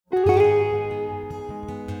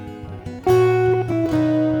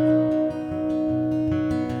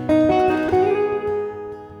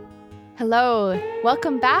Hello,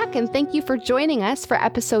 welcome back, and thank you for joining us for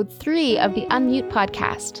episode 3 of the Unmute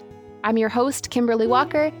podcast. I'm your host, Kimberly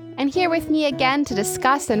Walker, and here with me again to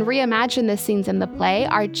discuss and reimagine the scenes in the play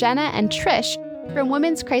are Jenna and Trish from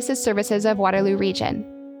Women's Crisis Services of Waterloo Region.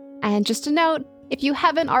 And just a note, if you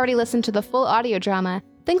haven't already listened to the full audio drama,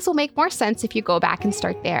 things will make more sense if you go back and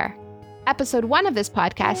start there. Episode 1 of this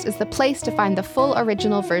podcast is the place to find the full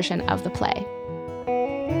original version of the play.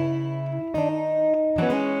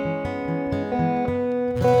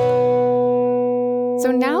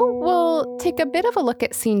 So now we'll take a bit of a look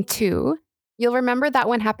at scene 2. You'll remember that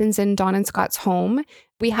one happens in Dawn and Scott's home.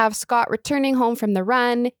 We have Scott returning home from the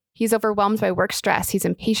run. He's overwhelmed by work stress. He's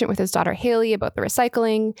impatient with his daughter Haley about the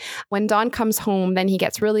recycling. When Dawn comes home, then he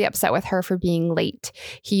gets really upset with her for being late.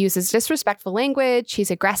 He uses disrespectful language. He's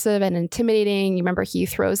aggressive and intimidating. You remember he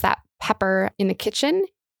throws that pepper in the kitchen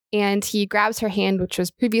and he grabs her hand, which was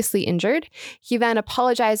previously injured. He then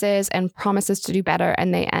apologizes and promises to do better,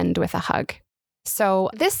 and they end with a hug. So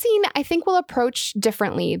this scene, I think, will approach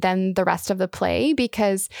differently than the rest of the play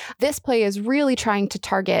because this play is really trying to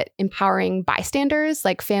target empowering bystanders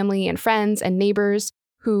like family and friends and neighbors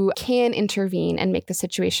who can intervene and make the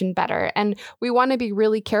situation better. And we want to be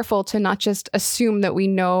really careful to not just assume that we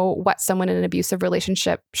know what someone in an abusive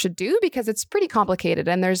relationship should do because it's pretty complicated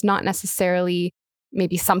and there's not necessarily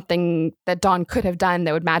maybe something that Dawn could have done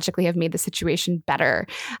that would magically have made the situation better.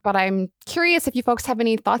 But I'm curious if you folks have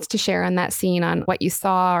any thoughts to share on that scene, on what you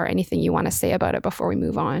saw or anything you want to say about it before we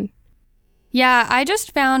move on. Yeah, I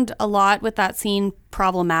just found a lot with that scene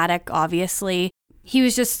problematic, obviously. He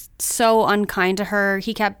was just so unkind to her.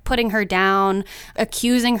 He kept putting her down,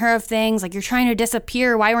 accusing her of things like, you're trying to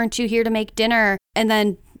disappear. Why weren't you here to make dinner? And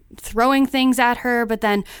then throwing things at her, but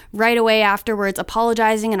then right away afterwards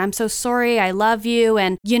apologizing and I'm so sorry, I love you,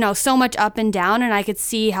 and so much up and down. And I could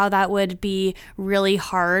see how that would be really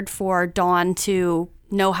hard for Dawn to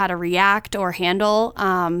know how to react or handle,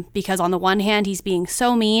 because on the one hand he's being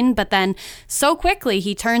so mean, but then so quickly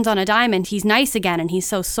he turns on a dime and he's nice again and he's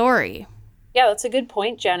so sorry. Yeah, that's a good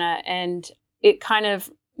point, Jenna. And it kind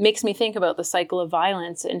of makes me think about the cycle of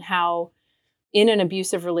violence and how in an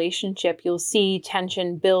abusive relationship, you'll see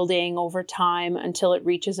tension building over time until it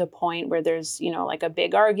reaches a point where there's, like a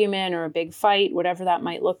big argument or a big fight, whatever that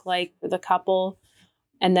might look like for the couple.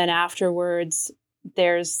 And then afterwards,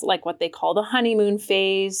 there's like what they call the honeymoon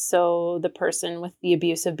phase. So the person with the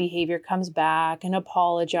abusive behavior comes back and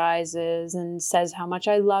apologizes and says how much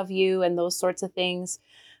I love you and those sorts of things,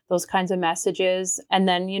 those kinds of messages. And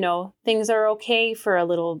then, things are okay for a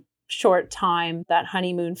little short time, that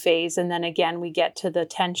honeymoon phase. And then again, we get to the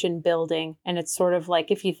tension building. And it's sort of like,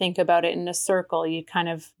 if you think about it in a circle, you kind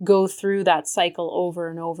of go through that cycle over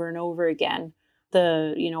and over and over again.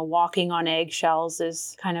 The, walking on eggshells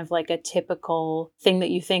is kind of like a typical thing that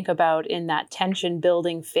you think about in that tension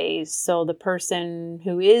building phase. So the person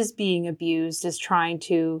who is being abused is trying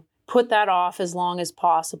to put that off as long as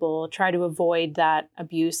possible, try to avoid that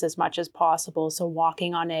abuse as much as possible. So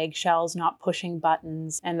walking on eggshells, not pushing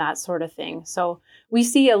buttons and that sort of thing. So we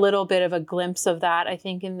see a little bit of a glimpse of that, I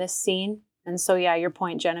think, in this scene. And so, yeah, your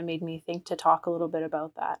point, Jenna, made me think to talk a little bit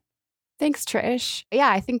about that. Thanks, Trish. Yeah,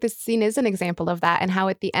 I think this scene is an example of that and how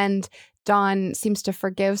at the end, Dawn seems to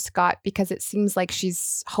forgive Scott because it seems like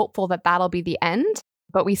she's hopeful that that'll be the end.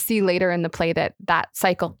 But we see later in the play that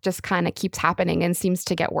cycle just kind of keeps happening and seems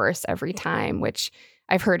to get worse every time, which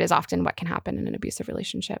I've heard is often what can happen in an abusive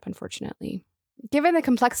relationship, unfortunately. Given the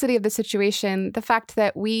complexity of the situation, the fact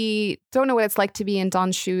that we don't know what it's like to be in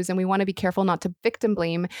Dawn's shoes and we want to be careful not to victim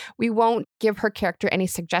blame, we won't give her character any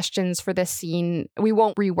suggestions for this scene. We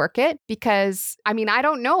won't rework it because, I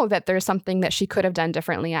don't know that there's something that she could have done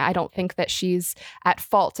differently. I don't think that she's at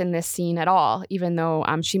fault in this scene at all, even though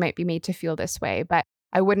she might be made to feel this way. But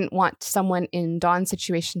I wouldn't want someone in Dawn's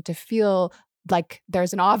situation to feel like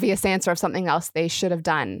there's an obvious answer of something else they should have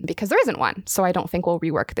done because there isn't one. So I don't think we'll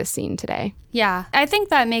rework this scene today. Yeah, I think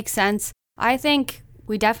that makes sense. I think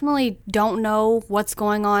we definitely don't know what's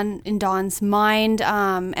going on in Dawn's mind,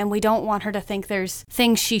 and we don't want her to think there's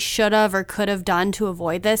things she should have or could have done to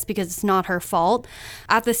avoid this because it's not her fault.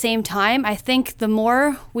 At the same time, I think the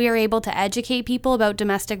more we are able to educate people about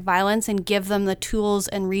domestic violence and give them the tools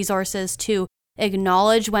and resources to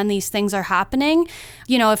acknowledge when these things are happening.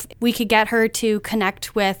 If we could get her to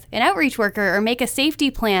connect with an outreach worker or make a safety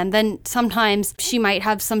plan, then sometimes she might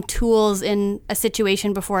have some tools in a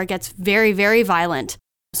situation before it gets very, very violent.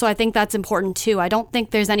 So I think that's important too. I don't think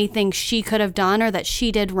there's anything she could have done or that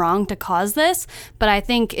she did wrong to cause this, but I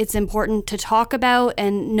think it's important to talk about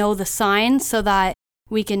and know the signs so that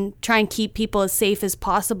we can try and keep people as safe as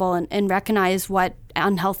possible and recognize what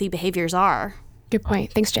unhealthy behaviors are. Good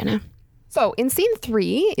point. Thanks, Jenna. So in scene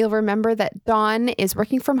 3, you'll remember that Dawn is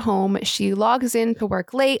working from home. She logs in to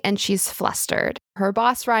work late and she's flustered. Her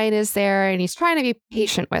boss, Ryan, is there and he's trying to be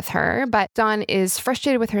patient with her, but Dawn is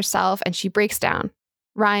frustrated with herself and she breaks down.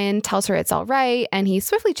 Ryan tells her it's all right and he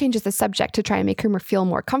swiftly changes the subject to try and make her feel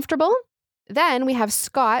more comfortable. Then we have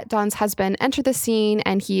Scott, Dawn's husband, enter the scene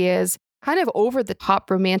and he is kind of over the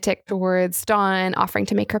top romantic towards Dawn, offering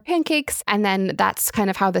to make her pancakes. And then that's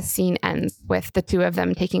kind of how the scene ends, with the two of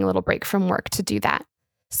them taking a little break from work to do that.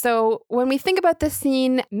 So when we think about this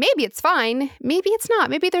scene, maybe it's fine. Maybe it's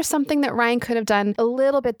not. Maybe there's something that Ryan could have done a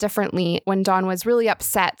little bit differently when Dawn was really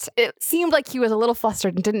upset. It seemed like he was a little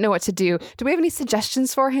flustered and didn't know what to do. Do we have any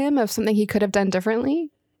suggestions for him of something he could have done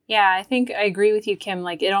differently? Yeah, I think I agree with you, Kim.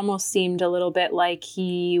 Like, it almost seemed a little bit like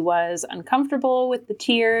he was uncomfortable with the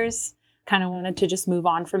tears, kind of wanted to just move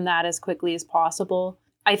on from that as quickly as possible.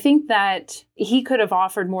 I think that he could have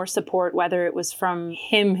offered more support, whether it was from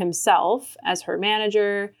him himself as her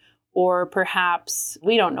manager, or perhaps,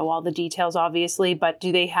 we don't know all the details, obviously, but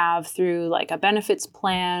do they have through like a benefits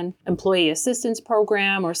plan, employee assistance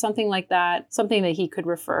program, or something like that, something that he could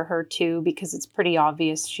refer her to, because it's pretty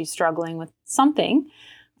obvious she's struggling with something.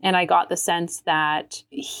 And I got the sense that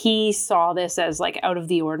he saw this as like out of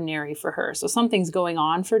the ordinary for her. So something's going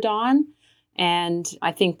on for Dawn. And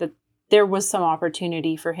I think that there was some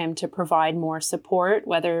opportunity for him to provide more support,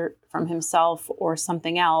 whether from himself or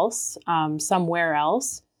something else, somewhere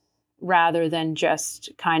else, rather than just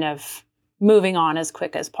kind of moving on as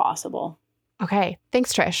quick as possible. Okay,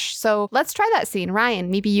 thanks, Trish. So let's try that scene. Ryan,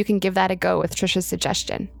 maybe you can give that a go with Trish's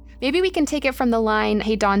suggestion. Maybe we can take it from the line,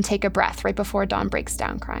 "Hey, Dawn, take a breath," right before Dawn breaks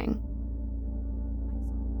down crying.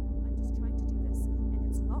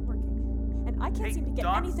 I can't seem to get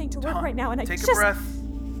anything to work right now, and I take a breath.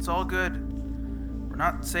 It's all good. We're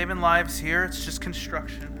not saving lives here. It's just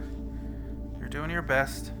construction. You're doing your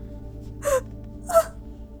best.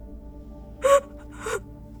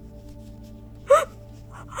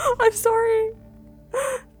 I'm sorry.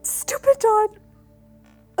 Stupid Dawn.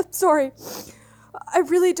 I'm sorry. I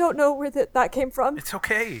really don't know where that came from. It's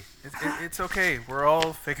okay. It's okay. We're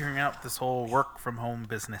all figuring out this whole work from home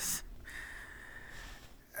business.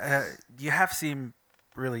 You have seemed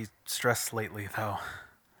really stressed lately, though.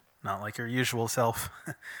 Not like your usual self.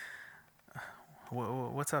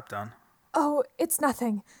 What's up, Dawn? Oh, it's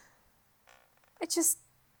nothing.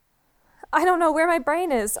 I don't know where my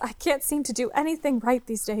brain is. I can't seem to do anything right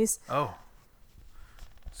these days. Oh.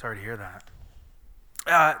 Sorry to hear that.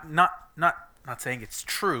 Not saying it's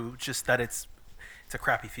true, just that it's a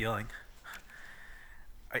crappy feeling.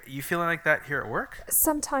 Are you feeling like that here at work?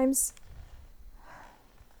 Sometimes.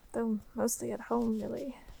 Though mostly at home,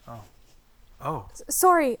 really. Oh.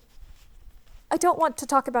 Sorry. I don't want to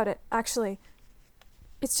talk about it, actually.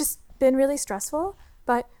 It's just been really stressful,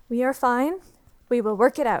 but we are fine. We will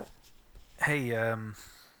work it out. Hey,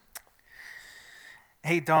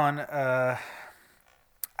 Dawn, I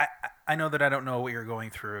know that I don't know what you're going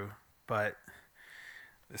through, but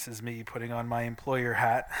this is me putting on my employer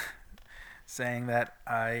hat, saying that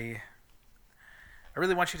I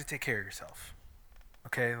really want you to take care of yourself.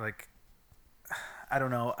 Okay, like, I don't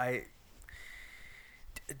know,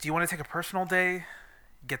 do you want to take a personal day?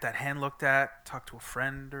 Get that hand looked at? Talk to a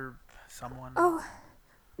friend or someone? Oh,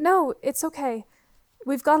 no, it's okay.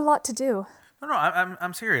 We've got a lot to do. No,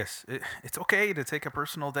 I'm serious. It's okay to take a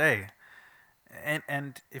personal day.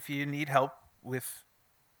 And if you need help with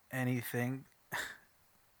anything,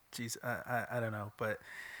 geez, I don't know, but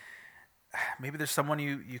maybe there's someone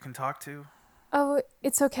you can talk to? Oh,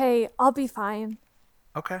 it's okay. I'll be fine.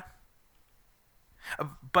 Okay.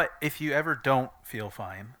 But if you ever don't feel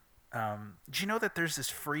fine, do you know that there's this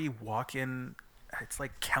free walk-in, it's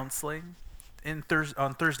like counseling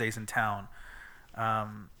on Thursdays in town?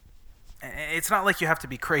 It's not like you have to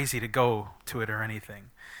be crazy to go to it or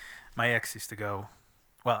anything. My ex used to go.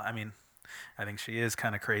 Well, I mean, I think she is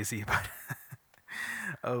kind of crazy, but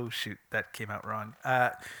oh shoot, that came out wrong.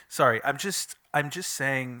 Sorry, I'm just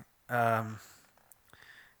saying,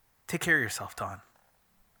 take care of yourself, Dawn.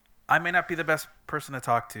 I may not be the best person to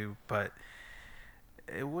talk to, but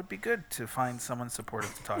it would be good to find someone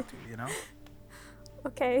supportive to talk to, you know?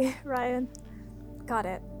 Okay, Ryan. Got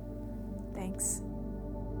it. Thanks.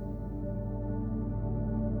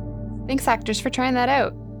 Thanks, actors, for trying that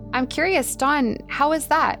out. I'm curious, Dawn, how is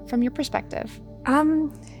that from your perspective?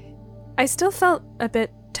 I still felt a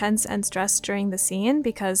bit tense and stressed during the scene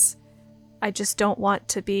because I just don't want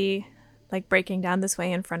to be like breaking down this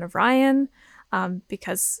way in front of Ryan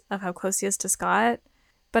because of how close he is to Scott.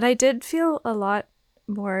 But I did feel a lot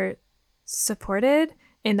more supported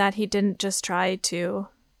in that he didn't just try to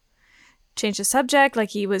change the subject. Like,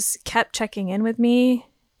 he kept checking in with me,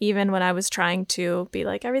 even when I was trying to be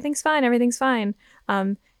like, everything's fine, everything's fine.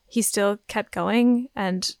 He still kept going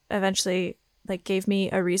and eventually like gave me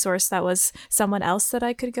a resource that was someone else that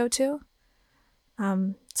I could go to.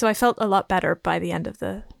 So I felt a lot better by the end of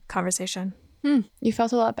the conversation. You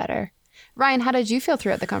felt a lot better. Ryan, how did you feel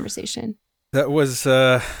throughout the conversation? That was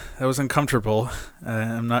uncomfortable.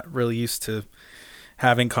 I'm not really used to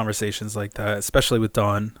having conversations like that, especially with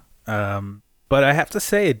Dawn. But I have to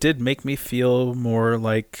say, it did make me feel more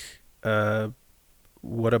like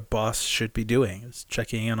what a boss should be doing, is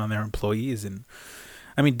checking in on their employees. And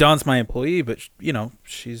I mean, Dawn's my employee, but you know,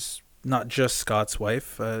 she's not just Scott's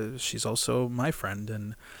wife. She's also my friend,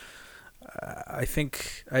 and I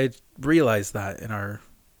think I realized that in our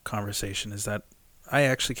conversation, is that I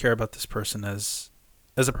actually care about this person as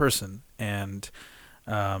a person. And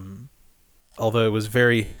although it was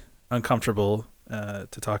very uncomfortable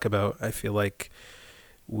to talk about, I feel like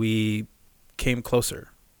we came closer.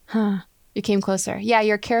 You came closer. Yeah,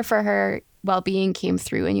 your care for her well-being came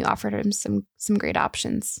through, and you offered him some great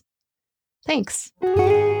options. Thanks.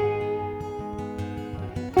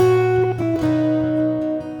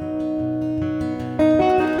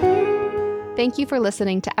 Thank you for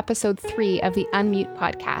listening to episode 3 of the Unmute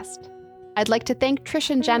podcast. I'd like to thank Trish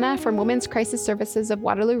and Jenna from Women's Crisis Services of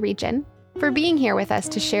Waterloo Region for being here with us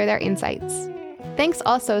to share their insights. Thanks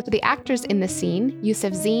also to the actors in the scene,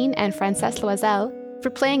 Youssef Zine and Frances Loisel, for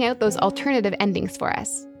playing out those alternative endings for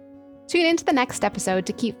us. Tune into the next episode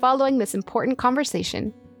to keep following this important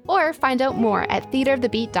conversation, or find out more at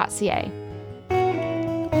theatreofthebeat.ca.